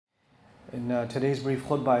In today's brief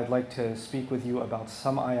khutbah, I'd like to speak with you about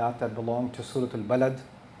some ayat that belong to Surah Al-Balad.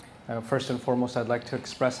 First and foremost, I'd like to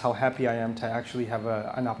express how happy I am to actually have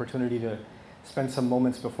an opportunity to spend some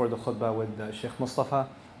moments before the khutbah with Sheikh Mustafa.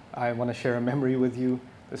 I want to share a memory with you.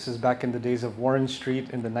 This is back in the days of Warren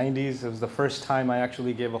Street in the 90s. It was the first time I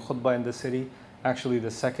actually gave a khutbah in the city. Actually, the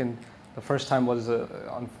first time was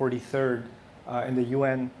on 43rd in the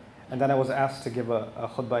UN. And then I was asked to give a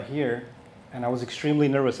khutbah here. And I was extremely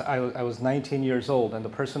nervous. I was 19 years old, and the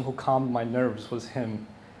person who calmed my nerves was him.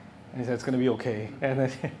 And he said, it's going to be okay.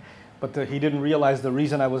 But he didn't realize the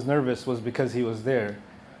reason I was nervous was because he was there.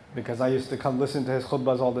 Because I used to come listen to his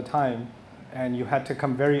khutbahs all the time, and you had to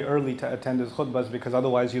come very early to attend his khutbahs because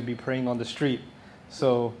otherwise you'd be praying on the street.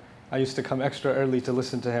 So I used to come extra early to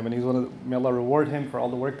listen to him, and may Allah reward him for all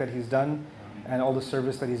the work that he's done and all the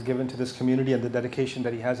service that he's given to this community and the dedication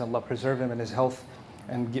that he has. Allah preserve him and his health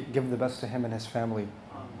and give the best to him and his family.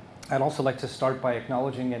 I'd also like to start by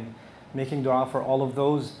acknowledging and making dua for all of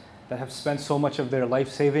those that have spent so much of their life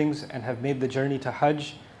savings and have made the journey to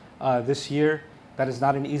Hajj this year. That is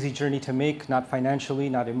not an easy journey to make, not financially,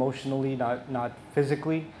 not emotionally, not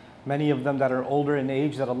physically. Many of them that are older in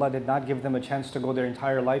age, that Allah did not give them a chance to go their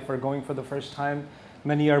entire life, are going for the first time.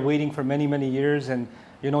 Many are waiting for many, many years. And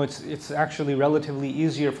you know, it's actually relatively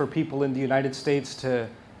easier for people in the United States to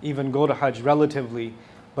even go to Hajj relatively,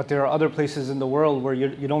 but there are other places in the world where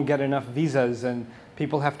you don't get enough visas and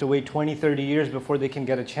people have to wait 20, 30 years before they can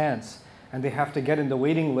get a chance. And they have to get in the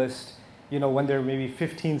waiting list, you know, when they're maybe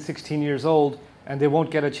 15, 16 years old, and they won't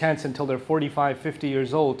get a chance until they're 45, 50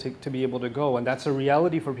 years old to be able to go. And that's a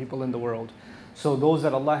reality for people in the world. So those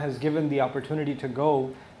that Allah has given the opportunity to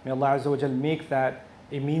go, may Allah Azza wa Jal make that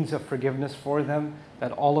a means of forgiveness for them,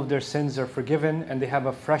 that all of their sins are forgiven and they have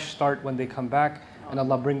a fresh start when they come back. And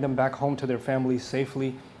Allah bring them back home to their families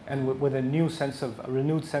safely and with a renewed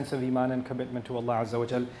sense of iman and commitment to Allah Azza wa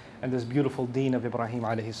Jal and this beautiful deen of Ibrahim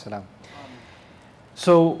alayhi salam.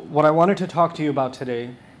 So what I wanted to talk to you about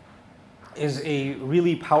today is a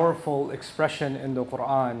really powerful expression in the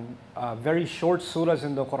Quran. Very short surahs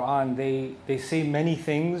in the Quran, they say many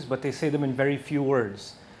things, but they say them in very few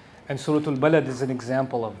words. And Surah Al-Balad is an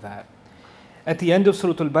example of that. At the end of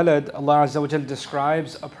Surah Al-Balad, Allah Azza wa Jal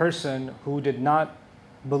describes a person who did not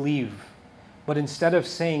believe. But instead of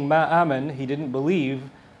saying ma aman, he didn't believe,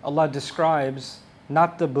 Allah describes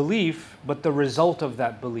not the belief, but the result of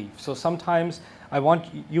that belief. So sometimes I want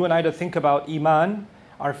you and I to think about iman,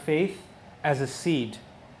 our faith, as a seed.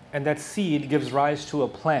 And that seed gives rise to a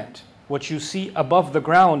plant. What you see above the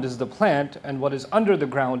ground is the plant, and what is under the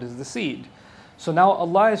ground is the seed. So now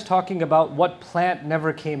Allah is talking about what plant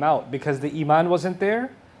never came out because the iman wasn't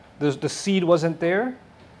there, the seed wasn't there,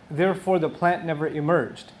 therefore the plant never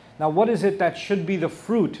emerged. Now what is it that should be the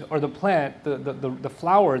fruit or the plant, the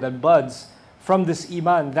flower that buds from this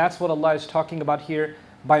iman? That's what Allah is talking about here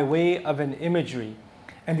by way of an imagery.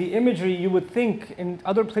 And the imagery, you would think in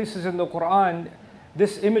other places in the Quran,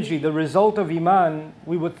 this imagery, the result of iman,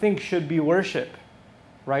 we would think should be worship.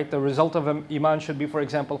 Right? The result of iman should be, for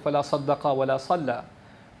example, فَلَا صَدَّقَ وَلَا صَلَّى.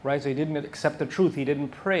 Right? So he didn't accept the truth, he didn't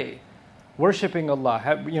pray. Worshipping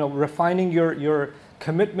Allah, refining your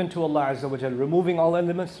commitment to Allah Azza wa Jal, removing all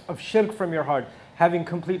elements of shirk from your heart, having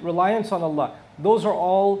complete reliance on Allah. Those are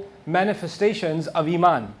all manifestations of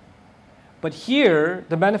iman. But here,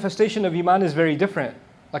 the manifestation of iman is very different.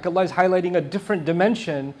 Like Allah is highlighting a different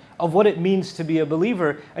dimension of what it means to be a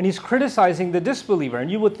believer, and He's criticizing the disbeliever. And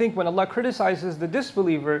you would think when Allah criticizes the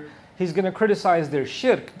disbeliever, He's going to criticize their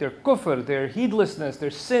shirk, their kufr, their heedlessness,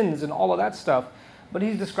 their sins, and all of that stuff. But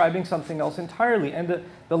He's describing something else entirely. And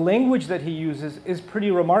the language that He uses is pretty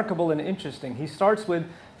remarkable and interesting. He starts with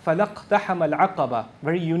فَلَقْتَحَمَ الْعَقَبَةِ,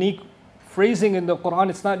 very unique phrasing in the Quran.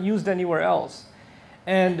 It's not used anywhere else.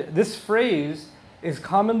 And this phrase is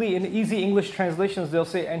commonly in easy English translations, they'll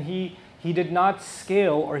say, and he did not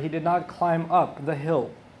scale or he did not climb up the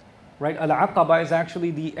hill. Right? Al-Aqaba is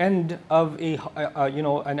actually the end of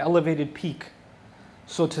an elevated peak.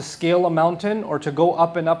 So to scale a mountain or to go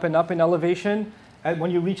up and up and up in elevation, and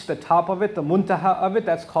when you reach the top of it, the muntaha of it,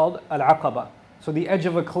 that's called Al-Aqaba. So the edge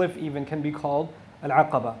of a cliff even can be called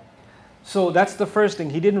Al-Aqaba. So that's the first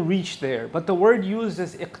thing, he didn't reach there. But the word used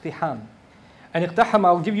is iqtiham. And iqtaham,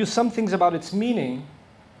 I'll give you some things about its meaning.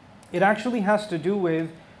 It actually has to do with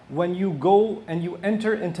when you go and you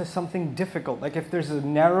enter into something difficult. Like if there's a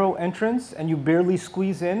narrow entrance and you barely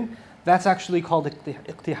squeeze in, that's actually called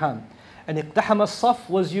iqtiham. And iqtaham as-saf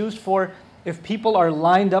was used for if people are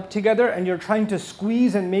lined up together and you're trying to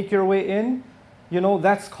squeeze and make your way in,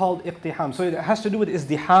 that's called iqtiham. So it has to do with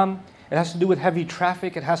izdiham, it has to do with heavy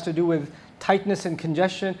traffic, it has to do with tightness and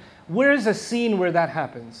congestion. Where is a scene where that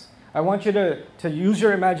happens? I want you to use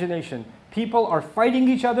your imagination. People are fighting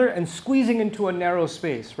each other and squeezing into a narrow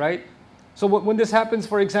space, right? So when this happens,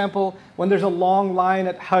 for example, when there's a long line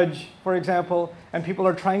at Hajj, for example, and people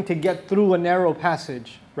are trying to get through a narrow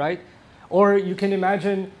passage, right? Or you can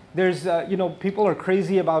imagine there's, people are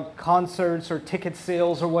crazy about concerts or ticket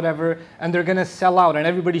sales or whatever, and they're going to sell out, and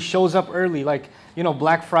everybody shows up early. Like,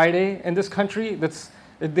 Black Friday in this country,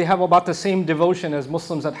 they have about the same devotion as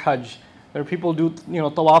Muslims at Hajj. There are people do,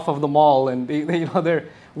 tawaf of the mall, and they're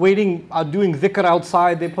waiting, doing dhikr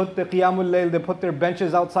outside. They put the qiyamul layl, they put their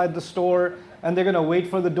benches outside the store, and they're going to wait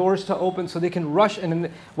for the doors to open so they can rush. And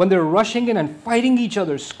when they're rushing in and fighting each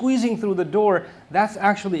other, squeezing through the door, that's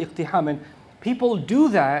actually iqtiham. And people do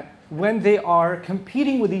that when they are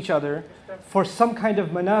competing with each other for some kind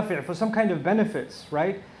of manafi', for some kind of benefits,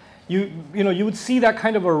 right? You would see that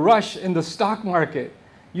kind of a rush in the stock market.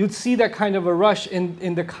 You'd see that kind of a rush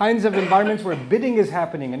in the kinds of environments where bidding is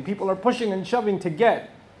happening and people are pushing and shoving to get,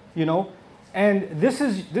 And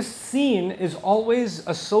this scene is always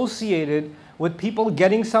associated with people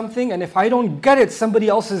getting something, and if I don't get it, somebody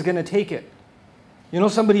else is going to take it.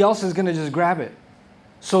 Somebody else is going to just grab it.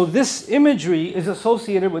 So this imagery is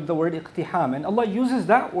associated with the word iqtiham, and Allah uses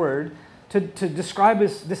that word to describe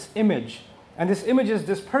this image. And this image is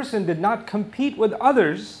this person did not compete with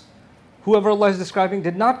others. Whoever Allah is describing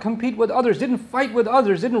did not compete with others, didn't fight with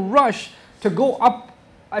others, didn't rush to go up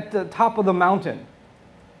at the top of the mountain.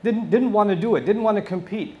 Didn't want to do it, didn't want to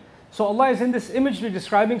compete. So Allah is in this imagery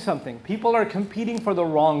describing something. People are competing for the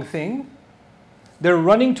wrong thing. They're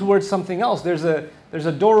running towards something else. There's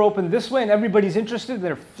a door open this way and everybody's interested.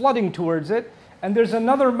 They're flooding towards it. And there's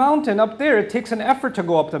another mountain up there. It takes an effort to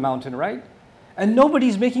go up the mountain, right? And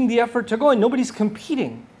nobody's making the effort to go and nobody's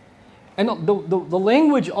competing. And the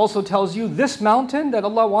language also tells you this mountain that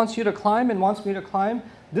Allah wants you to climb and wants me to climb,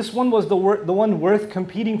 this one was the one worth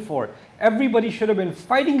competing for. Everybody should have been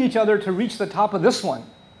fighting each other to reach the top of this one.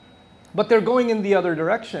 But they're going in the other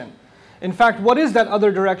direction. In fact, what is that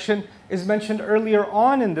other direction is mentioned earlier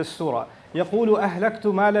on in this surah. يَقُولُ أَهْلَكْتُ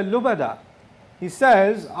مَالًا لُبَدًا. He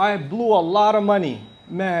says, I blew a lot of money.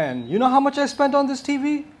 Man, you know how much I spent on this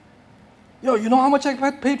TV? Yo, you know how much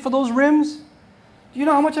I paid for those rims? Do you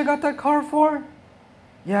know how much I got that car for?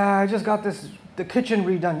 Yeah, I just got the kitchen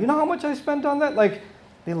redone. You know how much I spent on that? Like,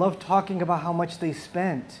 they love talking about how much they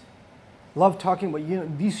spent. Love talking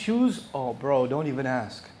about, these shoes, oh bro, don't even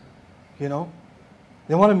ask. They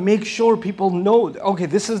want to make sure people know, okay,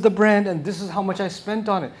 this is the brand and this is how much I spent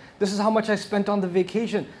on it. This is how much I spent on the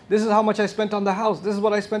vacation. This is how much I spent on the house. This is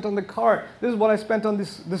what I spent on the car. This is what I spent on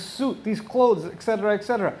this suit, these clothes, etc.,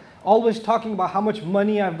 etc. Always talking about how much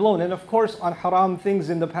money I've blown. And of course, on haram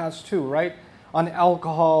things in the past too, right? On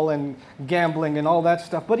alcohol and gambling and all that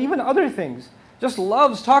stuff. But even other things. Just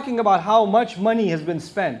loves talking about how much money has been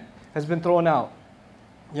spent, has been thrown out.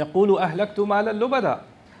 يَقُولُ أَهْلَكْتُ مَالًا لُبَدًا.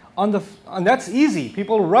 And that's easy.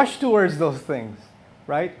 People rush towards those things,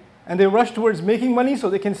 right? And they rush towards making money so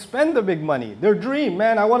they can spend the big money. Their dream,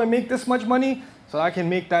 man, I want to make this much money so I can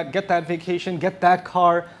get that vacation, get that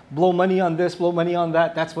car, blow money on this, blow money on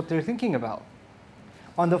that. That's what they're thinking about.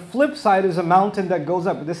 On the flip side is a mountain that goes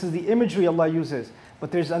up. This is the imagery Allah uses.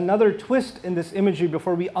 But there's another twist in this imagery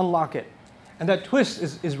before we unlock it. And that twist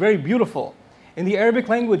is very beautiful. In the Arabic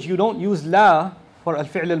language, you don't use la for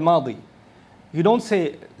al-fi'l al-madi. You don't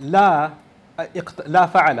say la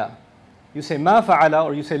fa'ala. You say ma fa'ala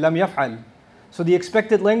or you say lam yaf'al. So the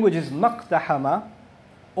expected language is maqtahama,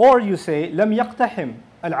 or you say lam yaqtahim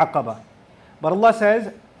al-aqaba. But Allah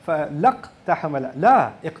says فَلَقْتَحَمَ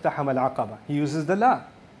la iqtaham al-aqaba. He uses the la.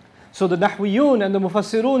 So the Nahwiyun and the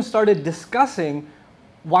Mufassirun started discussing,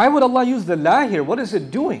 why would Allah use the la here? What is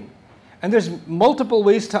it doing? And there's multiple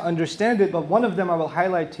ways to understand it, but one of them I will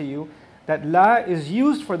highlight to you, that la is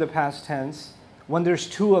used for the past tense when there's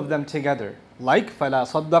two of them together. Like فَلَا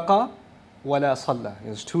صَدَّقَ وَلَا صَلَّى.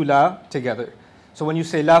 There's two la together. So when you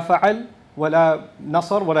say la fa'al, wala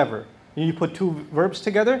nasar, whatever, you put two verbs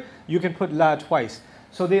together, you can put la twice.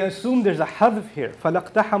 So they assume there's a hadf here.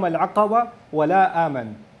 فَلَقْتَحَمَ الْعَقَبَ وَلَا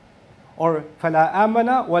آمَنَ. Or فَلَا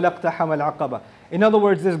آمَنَ وَلَقْتَحَمَ الْعَقَبَ. In other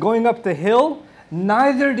words, there's going up the hill,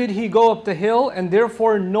 neither did he go up the hill, and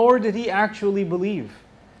therefore nor did he actually believe.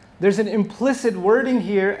 There's an implicit wording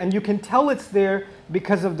here, and you can tell it's there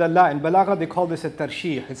because of the la. In Balagha, they call this a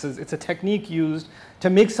tarshih. It's a technique used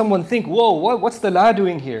to make someone think, whoa, what's the la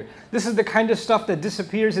doing here? This is the kind of stuff that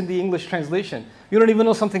disappears in the English translation. You don't even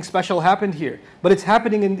know something special happened here, but it's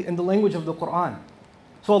happening in the language of the Quran.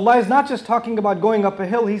 So Allah is not just talking about going up a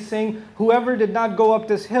hill, He's saying whoever did not go up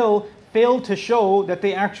this hill failed to show that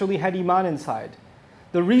they actually had iman inside.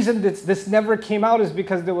 The reason this never came out is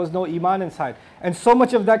because there was no iman inside. And so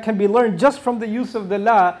much of that can be learned just from the use of the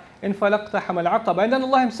la in فَلَقْتَحَمَ الْعَقَبَةِ. And then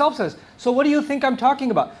Allah Himself says, so what do you think I'm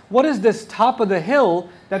talking about? What is this top of the hill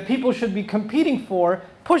that people should be competing for,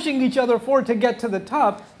 pushing each other for to get to the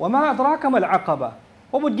top? وَمَا أَدْرَاكَ مَا الْعَقَبَةِ.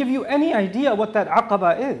 What would give you any idea what that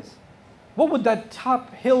aqaba is? What would that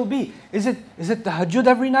top hill be? Is it tahajjud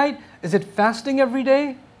every night? Is it fasting every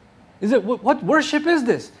day? Is it what worship is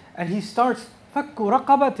this? And he starts fakku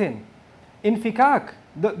raqabatin, infikak.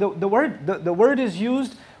 The word is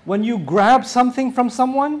used when you grab something from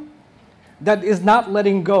someone that is not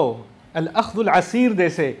letting go. Al-akhdul asir, they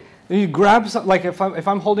say. You grab like if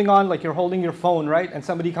I'm holding on, like you're holding your phone, right? And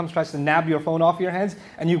somebody tries to nab your phone off your hands,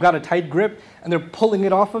 and you've got a tight grip, and they're pulling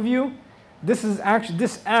it off of you. This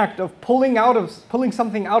act of pulling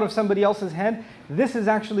something out of somebody else's hand. This is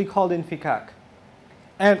actually called infikak,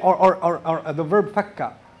 and or the verb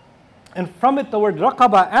fakka. And from it, the word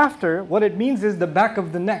raqaba after, what it means is the back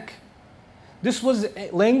of the neck. This was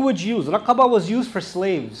language used. Raqaba was used for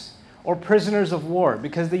slaves or prisoners of war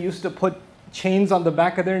because they used to put chains on the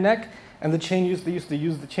back of their neck, and they used to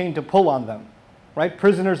use the chain to pull on them, right?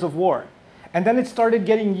 Prisoners of war. And then it started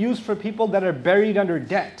getting used for people that are buried under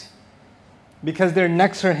debt because their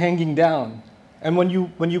necks are hanging down. And when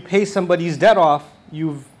you pay somebody's debt off,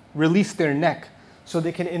 you've released their neck so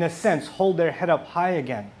they can, in a sense, hold their head up high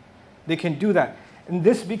again. They can do that. And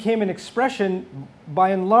this became an expression, by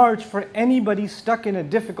and large, for anybody stuck in a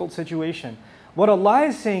difficult situation. What Allah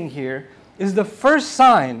is saying here is the first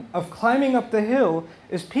sign of climbing up the hill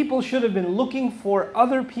is people should have been looking for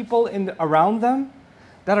other people around them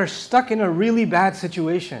that are stuck in a really bad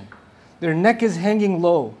situation. Their neck is hanging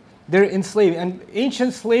low. They're enslaved. And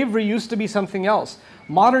ancient slavery used to be something else.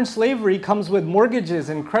 Modern slavery comes with mortgages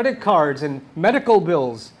and credit cards and medical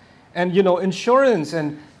bills and insurance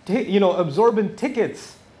and absorbent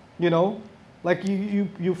tickets. Like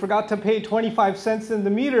you forgot to pay 25 cents in the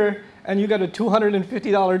meter and you got a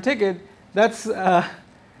 $250 ticket. That's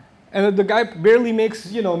and the guy barely makes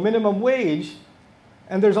minimum wage,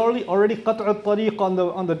 and there's already qat'u tariq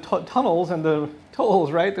on the tunnels and the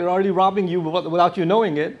tolls, right? They're already robbing you without you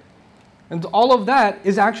knowing it. And all of that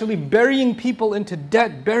is actually burying people into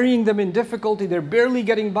debt, burying them in difficulty. They're barely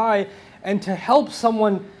getting by. And to help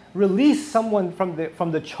someone, release someone from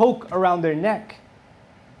the choke around their neck,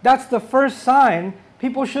 that's the first sign.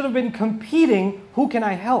 People should have been competing, who can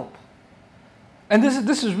I help? And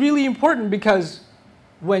this is really important because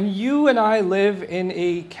when you and I live in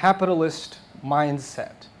a capitalist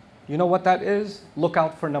mindset, you know what that is? Look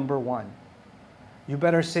out for number one. You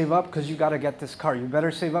better save up because you got to get this car. You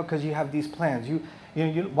better save up because you have these plans.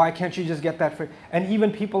 Why can't you just get that for? And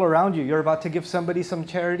even people around you, you're about to give somebody some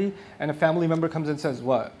charity, and a family member comes and says,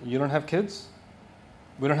 "What? You don't have kids?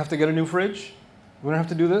 We don't have to get a new fridge. We don't have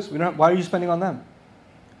to do this. Why are you spending on them?"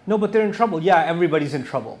 No, but they're in trouble. Yeah, everybody's in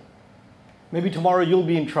trouble. Maybe tomorrow you'll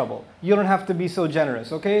be in trouble. You don't have to be so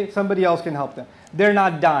generous, okay? Somebody else can help them. They're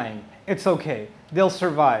not dying. It's okay. They'll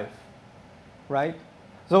survive, right?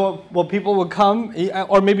 So, well, people will come,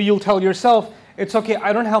 or maybe you'll tell yourself, it's okay,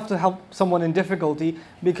 I don't have to help someone in difficulty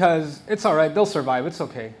because it's all right, they'll survive, it's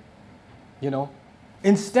okay,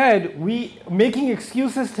 Instead, making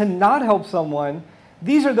excuses to not help someone,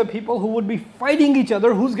 these are the people who would be fighting each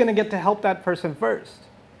other, who's going to get to help that person first.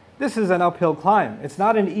 This is an uphill climb. It's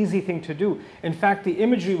not an easy thing to do. In fact, the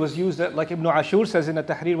imagery was used, like Ibn Ashur says in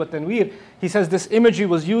At-Tahrir wa Tanweer, he says this imagery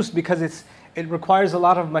was used because it requires a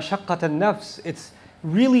lot of mashaqqat al-nafs. It's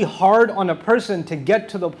really hard on a person to get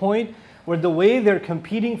to the point where the way they're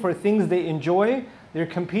competing for things they enjoy, they're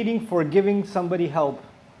competing for giving somebody help.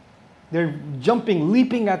 They're jumping,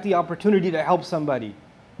 leaping at the opportunity to help somebody.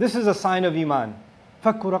 This is a sign of iman.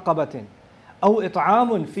 فَكُّ رَقَبَةٍ أَوْ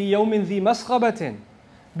إِطْعَامٌ فِي يَوْمٍ ذِي مَسْغَبَةٍ.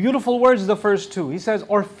 Beautiful words, the first two. He says,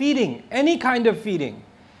 or feeding, any kind of feeding.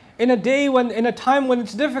 In a time when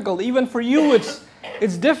it's difficult, even for you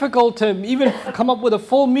it's difficult to even come up with a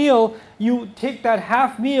full meal. You take that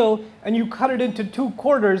half meal and you cut it into 2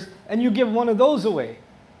 quarters and you give one of those away.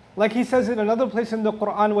 Like he says in another place in the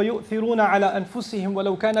Quran, وَيُؤْثِرُونَ عَلَىٰ أَنفُسِهِمْ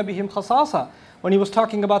وَلَوْ كَانَ بِهِمْ خَصَاصَةٌ. When he was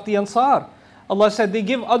talking about the Ansar, Allah said they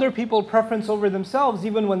give other people preference over themselves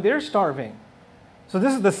even when they're starving. So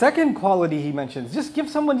this is the second quality he mentions. Just give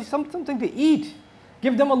somebody something to eat.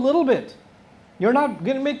 Give them a little bit. You're not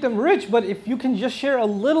going to make them rich, but if you can just share a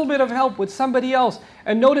little bit of help with somebody else.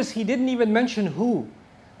 And notice he didn't even mention who.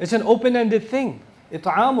 It's an open-ended thing.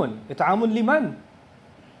 إطعام لمن?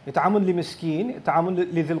 إطعام لمسكين,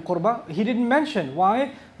 إطعام لذي القربى. He didn't mention.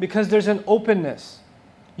 Why? Because there's an openness.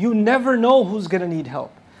 You never know who's going to need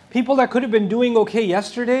help. People that could have been doing okay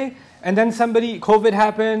yesterday, And then COVID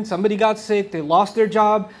happened, somebody got sick, they lost their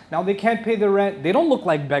job, now they can't pay the rent. They don't look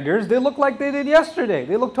like beggars, they look like they did yesterday.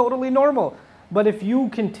 They look totally normal. But if you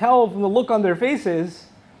can tell from the look on their faces,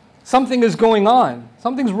 something is going on,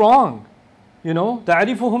 something's wrong. You know,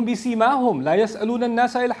 تَعْرِفُهُمْ بِسِيمَاهُمْ لَا يَسْأَلُونَ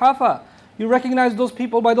النَّاسَ إِلْحَافًا. You recognize those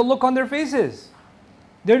people by the look on their faces.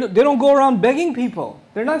 They don't go around begging people.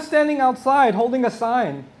 They're not standing outside holding a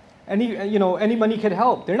sign. Any money could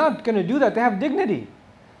help. They're not going to do that. They have dignity.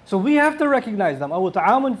 So we have to recognize them. أَوْ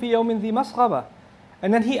تَعَامٌ فِي يَوْمٍ ذِي مَسْغَبَةٍ.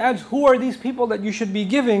 And then he adds, who are these people that you should be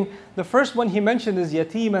giving? The first one he mentioned is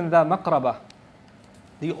يَتِيمًا ذَا مَقْرَبَةٍ.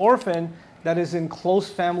 The orphan that is in close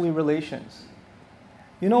family relations.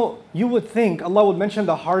 You know, you would think Allah would mention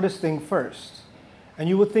the hardest thing first. And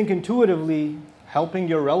you would think intuitively, helping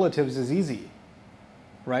your relatives is easy.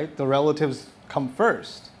 Right? The relatives come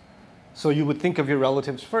first. So you would think of your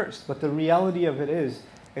relatives first. But the reality of it is,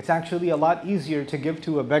 it's actually a lot easier to give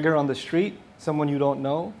to a beggar on the street, someone you don't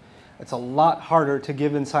know. It's a lot harder to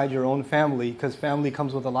give inside your own family, because family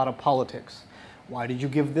comes with a lot of politics. Why did you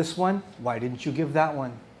give this one? Why didn't you give that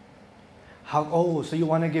one? So you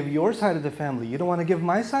want to give your side of the family. You don't want to give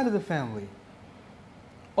my side of the family.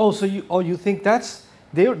 So you think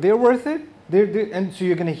they're worth it? And so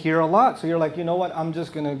you're going to hear a lot. So you're like, you know what? I'm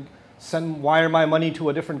just going to wire my money to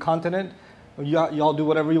a different continent. Y'all do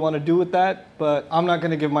whatever you want to do with that, but I'm not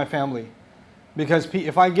going to give my family. Because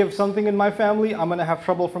if I give something in my family, I'm going to have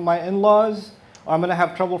trouble from my in-laws, or I'm going to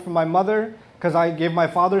have trouble from my mother because I gave my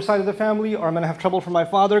father's side of the family, or I'm going to have trouble from my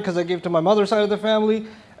father because I gave to my mother's side of the family.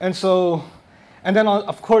 And then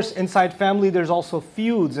of course inside family there's also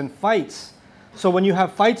feuds and fights. So when you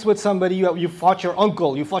have fights with somebody, you fought your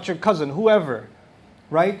uncle, you fought your cousin, whoever,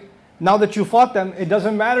 right? Now that you fought them, it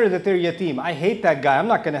doesn't matter that they're yatim. I hate that guy, I'm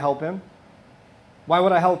not going to help him. Why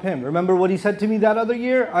would I help him? Remember what he said to me that other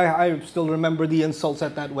year? I still remember the insults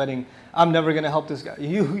at that wedding. I'm never going to help this guy.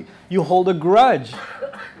 You hold a grudge.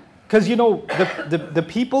 Because you know, the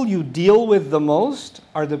people you deal with the most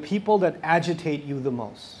are the people that agitate you the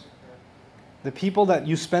most. The people that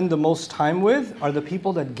you spend the most time with are the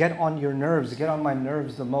people that get on your nerves, get on my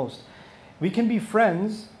nerves the most. We can be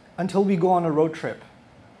friends until we go on a road trip.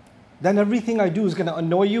 Then everything I do is going to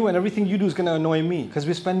annoy you, and everything you do is going to annoy me, because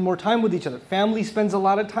we spend more time with each other. Family spends a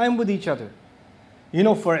lot of time with each other. You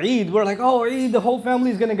know, for Eid, we're like, oh, Eid, the whole family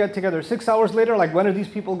is going to get together. 6 hours later, like, when are these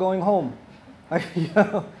people going home?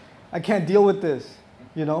 I can't deal with this,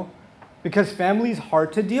 because family is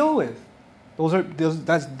hard to deal with.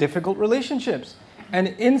 That's difficult relationships. And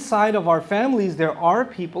inside of our families, there are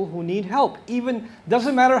people who need help. Even,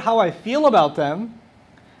 doesn't matter how I feel about them.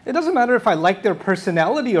 It doesn't matter if I like their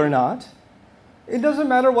personality or not. It doesn't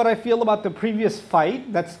matter what I feel about the previous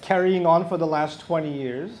fight that's carrying on for the last 20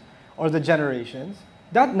 years or the generations.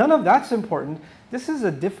 None of that's important. This is a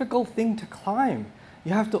difficult thing to climb.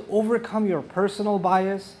 You have to overcome your personal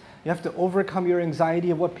bias. You have to overcome your anxiety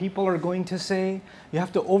of what people are going to say. You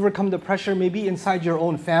have to overcome the pressure maybe inside your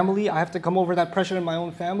own family. I have to come over that pressure in my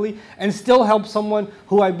own family and still help someone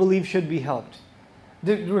who I believe should be helped.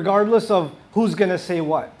 Regardless of who's going to say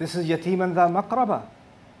what. This is yatiman dha maqraba.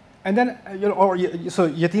 And then, so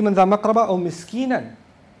yatiman dha maqraba or miskinan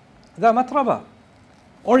dha matraba.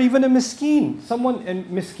 Or even a miskin. And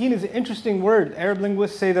miskin is an interesting word. Arab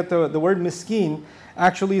linguists say that the word miskin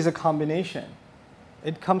actually is a combination.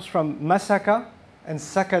 It comes from masaka and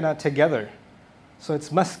sakana together. So it's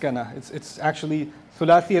maskana. It's actually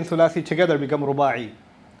thulathi and thulathi together become ruba'i.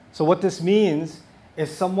 So what this means is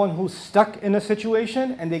someone who's stuck in a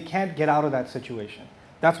situation and they can't get out of that situation.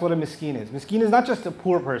 That's what a miskin is. Miskin is not just a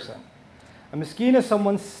poor person. A miskin is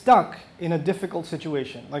someone stuck in a difficult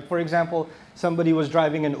situation. Like for example, somebody was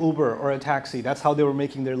driving an Uber or a taxi. That's how they were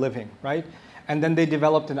making their living, right? And then they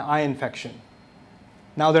developed an eye infection.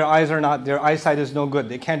 Now their eyesight is no good.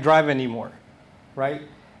 They can't drive anymore, right?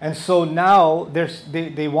 And so now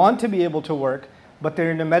they want to be able to work, but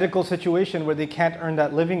they're in a medical situation where they can't earn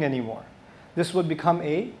that living anymore. This would become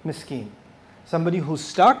a miskin. Somebody who's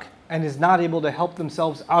stuck and is not able to help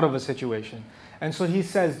themselves out of a situation. And so he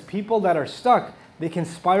says people that are stuck, they can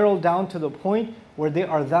spiral down to the point where they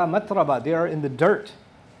are dha matraba, they are in the dirt.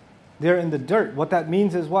 They're in the dirt. What that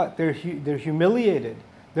means is what? They're humiliated.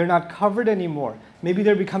 They're not covered anymore. Maybe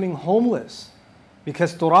they're becoming homeless.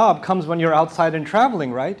 Because turab comes when you're outside and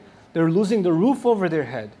traveling, right? They're losing the roof over their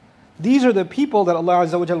head. These are the people that Allah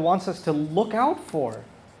Azza wa Jal wants us to look out for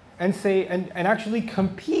and say, and actually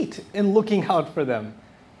compete in looking out for them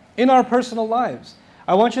in our personal lives.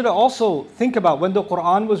 I want you to also think about when the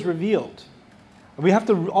Quran was revealed. We have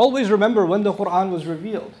to always remember when the Quran was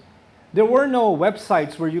revealed. There were no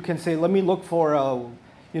websites where you can say, let me look for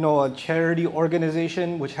a charity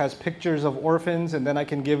organization which has pictures of orphans, and then I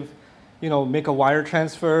can give, make a wire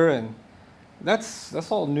transfer, and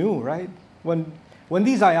that's all new, right? When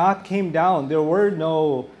these ayat came down, there were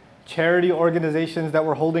no charity organizations that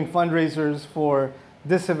were holding fundraisers for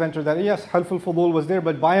this event or that. Yes, Half al-Fudul was there,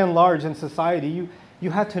 but by and large in society, you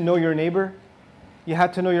had to know your neighbor, you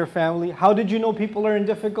had to know your family. How did you know people are in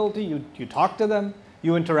difficulty? You talked to them,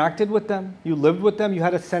 you interacted with them, you lived with them, you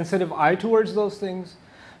had a sensitive eye towards those things.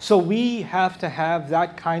 So we have to have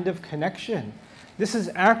that kind of connection. This is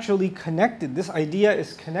actually connected. This idea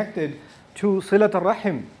is connected to Silat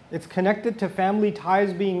al-Rahim. It's connected to family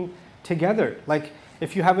ties being together. Like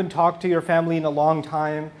if you haven't talked to your family in a long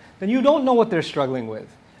time, then you don't know what they're struggling with.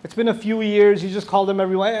 It's been a few years, you just call them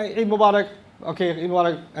every way, Eid Mubarak, okay, Eid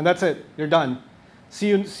Mubarak, and that's it, you're done. See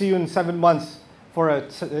you in 7 months for a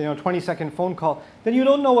 20-second phone call. Then you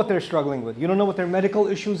don't know what they're struggling with. You don't know what their medical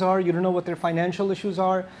issues are. You don't know what their financial issues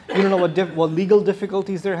are. You don't know what legal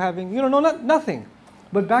difficulties they're having. You don't know nothing.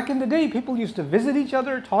 But back in the day, people used to visit each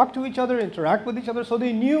other, talk to each other, interact with each other, so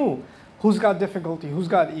they knew who's got difficulty, who's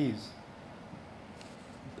got ease.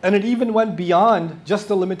 And it even went beyond just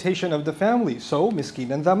the limitation of the family. So,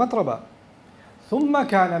 miskinan dha matraba. ثُمَّ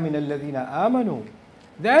كَانَ مِنَ الَّذِينَ آمَنُوا.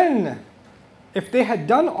 Then, if they had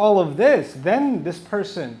done all of this, then this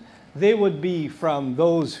person, they would be from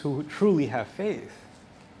those who truly have faith.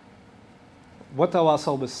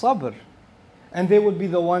 وَتَوَاصَوْا بِالصَّبْرِ. And they would be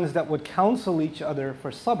the ones that would counsel each other for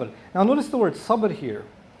sabr. Now notice the word sabr here.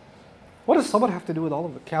 What does sabr have to do with all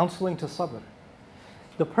of it? Counseling to sabr.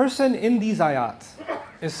 The person in these ayat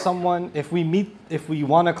is someone, if we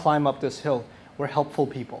want to climb up this hill, we're helpful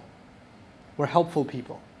people. We're helpful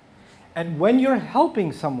people. And when you're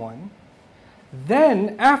helping someone,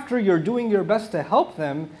 then after you're doing your best to help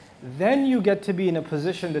them, then you get to be in a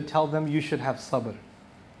position to tell them you should have sabr.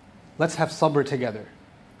 Let's have sabr together.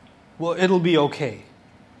 Well, it'll be okay.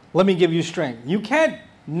 Let me give you strength. You can't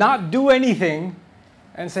not do anything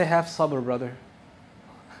and say, have sabr, brother.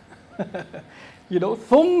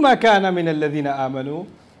 ثُمَّ كَانَ مِنَ الَّذِينَ آمَنُوا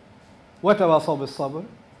وَتَوَاصَوْا بِالصَّبْرِ.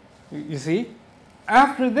 You see?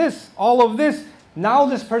 After this, all of this, now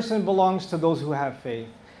this person belongs to those who have faith.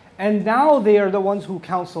 And now they are the ones who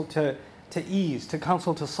counsel to ease, to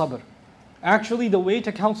counsel to sabr. Actually, the way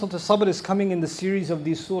to counsel to sabr is coming in the series of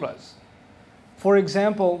these surahs. For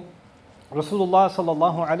example, Rasulullah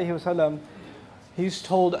sallallahu alayhi wasallam, he's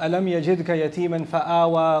told, أَلَمْ يَجِدْكَ يَتِيمًا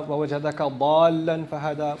فَآوَى وَوَجَدَكَ ضَالًّا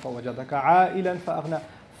فَهَدَى وَوَجَدَكَ عَائِلًا فَأَغْنَى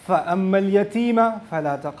فَأَمَّا الْيَتِيمَ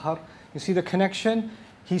فَلَا تَقْهَرْ. You see the connection?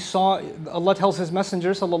 He saw, Allah tells His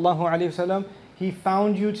Messenger sallallahu alayhi wasallam, He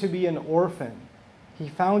found you to be an orphan. He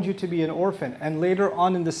found you to be an orphan. And later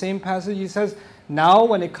on in the same passage, He says, now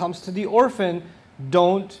when it comes to the orphan,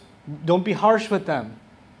 don't be harsh with them.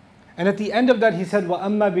 And at the end of that, He said,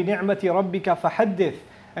 وَأَمَّا بِنِعْمَةِ رَبِّكَ فَحَدِّثْ.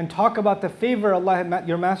 And talk about the favor Allah,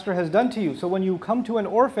 your master, has done to you. So when you come to an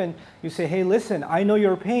orphan, you say, hey, listen, I know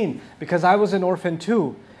your pain because I was an orphan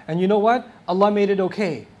too. And you know what? Allah made it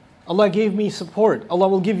okay. Allah gave me support. Allah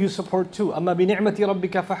will give you support too. أَمَّا بِنِعْمَةِ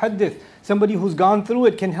رَبِّكَ فَحَدِّثْ. Somebody who's gone through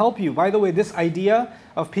it can help you. By the way, this idea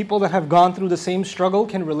of people that have gone through the same struggle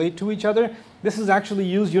can relate to each other, this is actually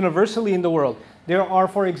used universally in the world. There are,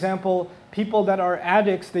 for example, people that are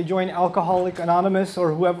addicts, they join Alcoholics Anonymous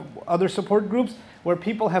or who have other support groups where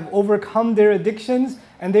people have overcome their addictions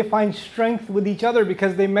and they find strength with each other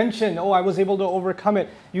because they mention, oh, I was able to overcome it.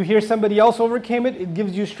 You hear somebody else overcame it, it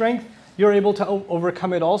gives you strength, you're able to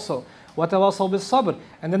overcome it also. وَتَوَاصَوْا بِالصَّبْرِ.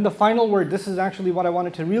 And then the final word, this is actually what I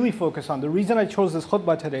wanted to really focus on. The reason I chose this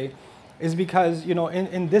khutbah today is because,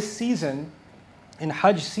 in this season, in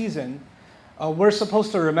Hajj season, we're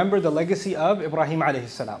supposed to remember the legacy of Ibrahim alayhi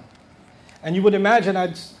salam. And you would imagine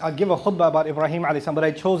I'd give a khutbah about Ibrahim alayhi salam, but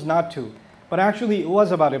I chose not to. But actually it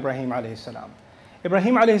was about Ibrahim alayhi salam.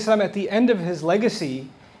 Ibrahim alayhi salam, at the end of his legacy,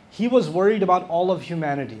 he was worried about all of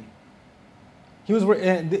humanity. He was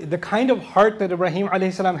the kind of heart that Ibrahim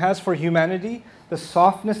alayhi salam has for humanity, the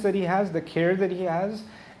softness that he has, the care that he has,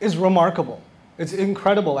 is remarkable. It's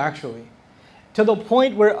incredible actually. To the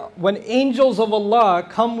point where when angels of Allah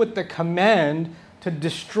come with the command to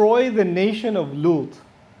destroy the nation of Lut,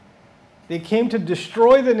 they came to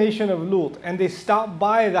destroy the nation of Lut and they stopped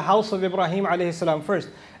by the house of Ibrahim alayhi salam first.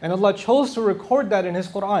 And Allah chose to record that in His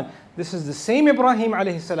Quran. This is the same Ibrahim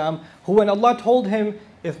alayhi salam who, when Allah told him,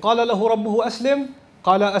 إِذْ قَالَ لَهُ رَبُّهُ أَسْلِمْ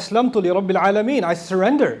قَالَ أَسْلَمْتُ لِرَبِّ الْعَالَمِينَ. I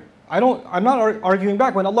surrender. I'm not arguing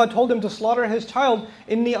back. When Allah told him to slaughter his child,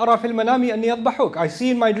 إِنِّي أَرَى فِي الْمَنَامِ أَنِّي أَذْبَحُكَ. I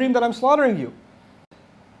see in my dream that I'm slaughtering you.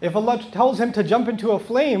 If Allah tells him to jump into a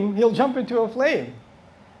flame, he'll jump into a flame.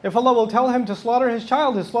 If Allah will tell him to slaughter his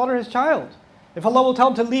child, he'll slaughter his child. If Allah will tell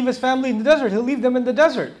him to leave his family in the desert, he'll leave them in the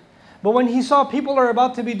desert. But when he saw people are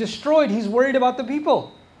about to be destroyed, he's worried about the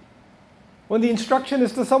people. When the instruction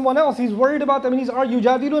is to someone else, he's worried about them. And he's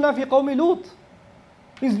يُجَادِلُنَا فِي قَوْمِ لُوطٍ.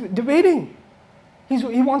 He's debating.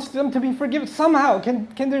 He wants them to be forgiven somehow. Can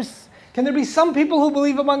there be some people who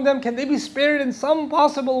believe among them? Can they be spared in some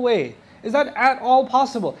possible way? Is that at all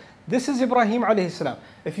possible? This is Ibrahim alayhi salam.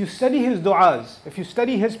 If you study his du'as, if you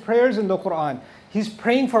study his prayers in the Quran, he's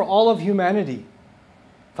praying for all of humanity.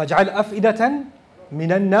 فَجْعَلْ أَفْئِدَةً مِنَ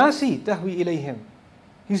النَّاسِ تَهْوِي إِلَيْهِمْ.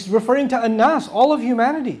 He's referring to an-nas, all of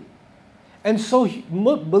humanity. And so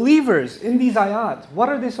believers in these ayat, what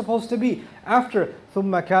are they supposed to be? After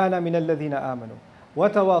ثُمَّ كَانَ مِنَ الَّذِينَ آمَنُوا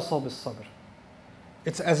وَتَوَاصَوْا بِالصَّبْرِ.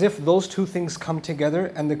 It's as if those two things come together,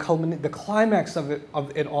 and the climax of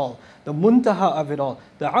it all, the muntaha of it all,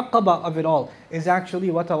 the aqaba of it all is actually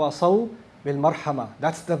وَتَوَاصَوْا بِالْمَرْحَمَةِ.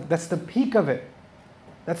 That's the peak of it.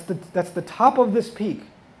 That's the top of this peak.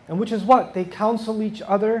 And which is what? They counsel each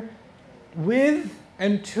other with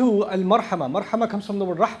and to al-marhama. Marhama comes from the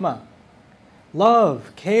word rahma.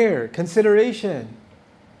 Love, care, consideration.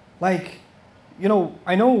 Like, you know,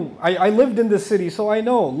 I lived in this city, so I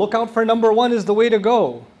know. Look out for number one is the way to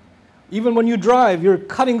go. Even when you drive, you're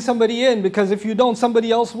cutting somebody in, because if you don't,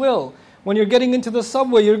 somebody else will. When you're getting into the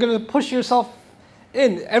subway, you're going to push yourself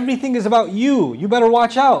in. Everything is about you. You better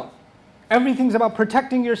watch out. Everything's about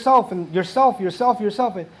protecting yourself and yourself.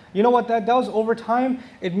 And you know what that does? Over time,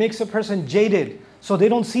 it makes a person jaded. So they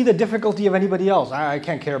don't see the difficulty of anybody else. I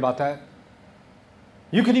can't care about that.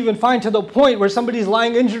 You could even find to the point where somebody's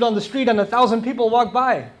lying injured on the street and 1,000 people walk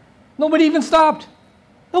by. Nobody even stopped.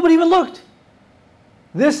 Nobody even looked.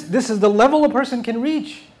 This is the level a person can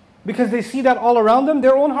reach, because they see that all around them.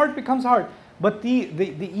 Their own heart becomes hard. But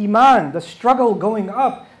the iman, the struggle going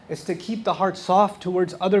up, is to keep the heart soft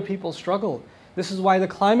towards other people's struggle. This is why the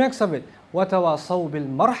climax of it, وَتَوَاصَوْا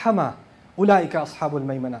بِالْمَرْحَمَةِ أُولَٰئِكَ أَصْحَابُ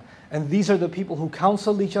الْمَيْمَنَةِ. And these are the people who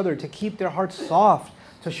counsel each other to keep their hearts soft,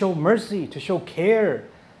 to show mercy, to show care,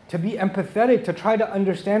 to be empathetic, to try to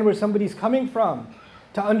understand where somebody's coming from,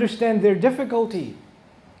 to understand their difficulty.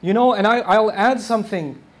 You know, and I'll add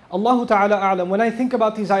something. Allahu Ta'ala A'lam, when I think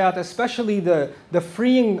about these ayat, especially the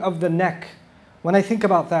freeing of the neck, when I think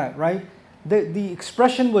about that, right? The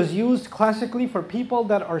expression was used classically for people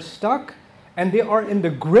that are stuck and they are in the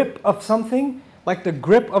grip of something, like the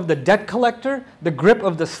grip of the debt collector, the grip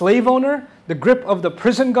of the slave owner, the grip of the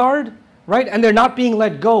prison guard, right? And they're not being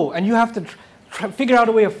let go, and you have to figure out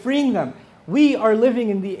a way of freeing them. We are living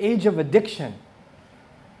in the age of addiction.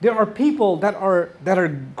 There are people that are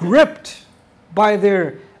gripped by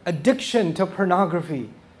their addiction to pornography,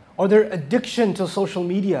 or their addiction to social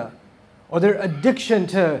media, or their addiction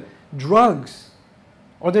to drugs,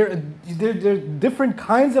 or there are different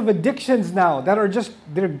kinds of addictions now that are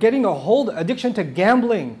they're getting a hold. Addiction to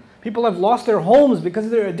gambling. People have lost their homes because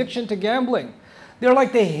of their addiction to gambling. They're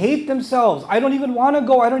like, they hate themselves. I don't even want to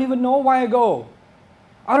go. I don't even know why I go.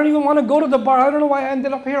 I don't even want to go to the bar. I don't know why I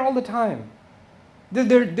ended up here all the time.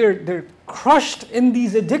 They're crushed in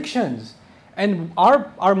these addictions. And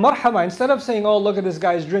our marhama, instead of saying, oh, look at this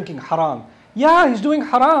guy's drinking haram. Yeah, he's doing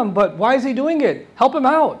haram, but why is he doing it? Help him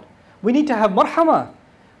out. We need to have marhama.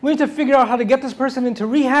 We need to figure out how to get this person into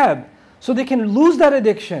rehab so they can lose that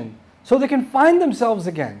addiction, so they can find themselves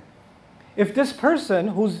again. If this person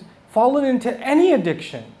who's fallen into any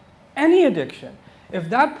addiction, if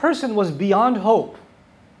that person was beyond hope,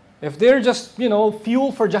 if they're just,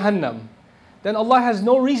 fuel for Jahannam, then Allah has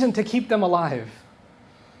no reason to keep them alive.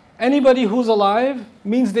 Anybody who's alive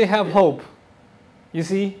means they have hope. You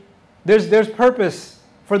see, there's purpose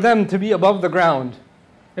for them to be above the ground.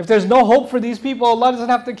 If there's no hope for these people, Allah doesn't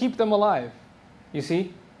have to keep them alive. You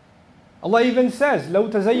see? Allah even says, لَوْ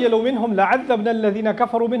تَزَيَّلُوا مِنْهُمْ لَعَذَّبْنَا الَّذِينَ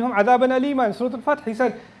كَفَرُوا مِنْهُمْ عَذَابًا أَلِيمًا. In Surah Al-Fath, He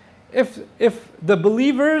said, if the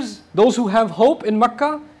believers, those who have hope in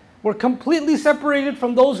Makkah, were completely separated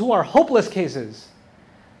from those who are hopeless cases,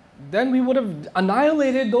 then we would have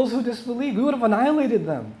annihilated those who disbelieve. We would have annihilated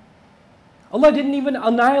them. Allah didn't even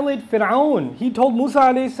annihilate Fir'aun. He told Musa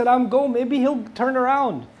alayhi salam, go, maybe he'll turn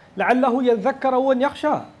around. لَعَلَّهُ يَذَّكَّرَ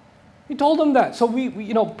وَيَخْشَى. He told him that. So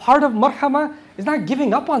we part of marhama is not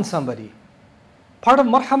giving up on somebody. Part of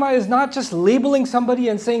marhama is not just labeling somebody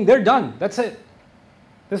and saying they're done. That's it.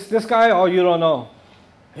 This guy, oh, you don't know.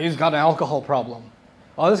 He's got an alcohol problem.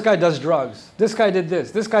 Oh, this guy does drugs. This guy did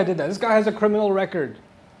this. This guy did that. This guy has a criminal record.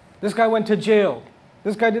 This guy went to jail.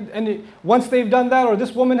 This guy did, and once they've done that, or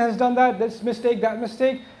this woman has done that, this mistake, that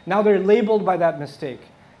mistake, now they're labeled by that mistake.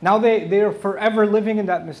 Now they are forever living in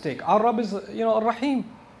that mistake. Our Rabb is, Ar-Rahim.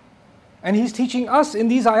 And He's teaching us in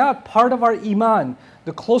these ayat, part of our iman.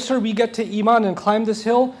 The closer we get to iman and climb this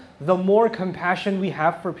hill, the more compassion we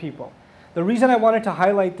have for people. The reason I wanted to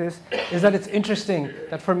highlight this is that it's interesting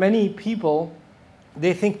that for many people,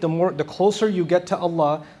 they think the closer you get to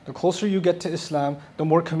Allah, the closer you get to Islam, the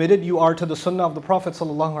more committed you are to the sunnah of the Prophet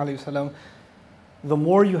ﷺ, the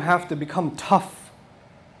more you have to become tough,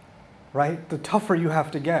 right? The tougher you have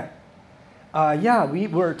to get.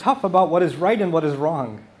 We're tough about what is right and what is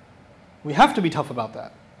wrong. We have to be tough about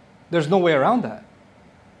that. There's no way around that.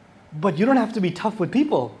 But you don't have to be tough with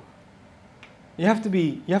people. You have to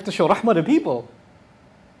show rahmah to people.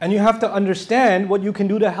 And you have to understand what you can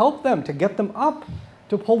do to help them, to get them up,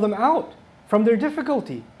 to pull them out from their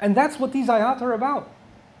difficulty. And that's what these ayat are about.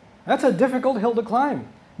 That's a difficult hill to climb.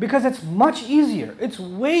 Because it's much easier, it's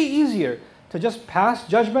way easier to just pass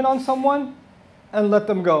judgment on someone and let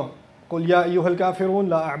them go. قُلْ يَا أَيُّهَا الْكَافِرُونَ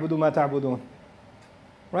لَا أَعْبُدُ مَا تَعْبُدُونَ.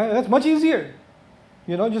 Right? That's much easier.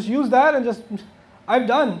 Just use that and just, I'm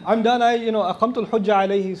done. أَقَمْتُ الْحُجَّةَ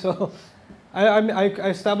عَلَيْهِ. So I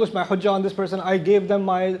established my hujjah on this person. I gave them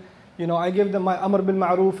my amr bil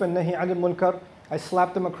ma'roof and nahi anil munkar. I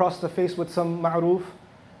slapped them across the face with some ma'roof,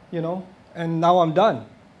 and now I'm done.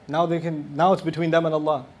 Now it's between them and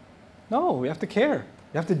Allah. No, we have to care.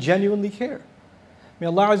 We have to genuinely care. May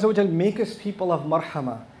Allah Azza wa Jal make us people of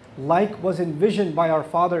marhama, like was envisioned by our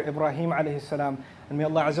father Ibrahim alayhi salam. And may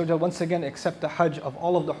Allah Azza wa Jal once again accept the hajj of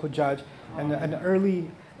all of the hujjaj and an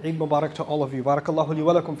early Eid Mubarak to all of you. Barakallahu li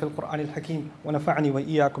wa lakum fil Qur'an al-Hakim wa nafa'ani wa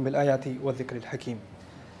iyyakum bil ayati wa dhikr al-Hakim.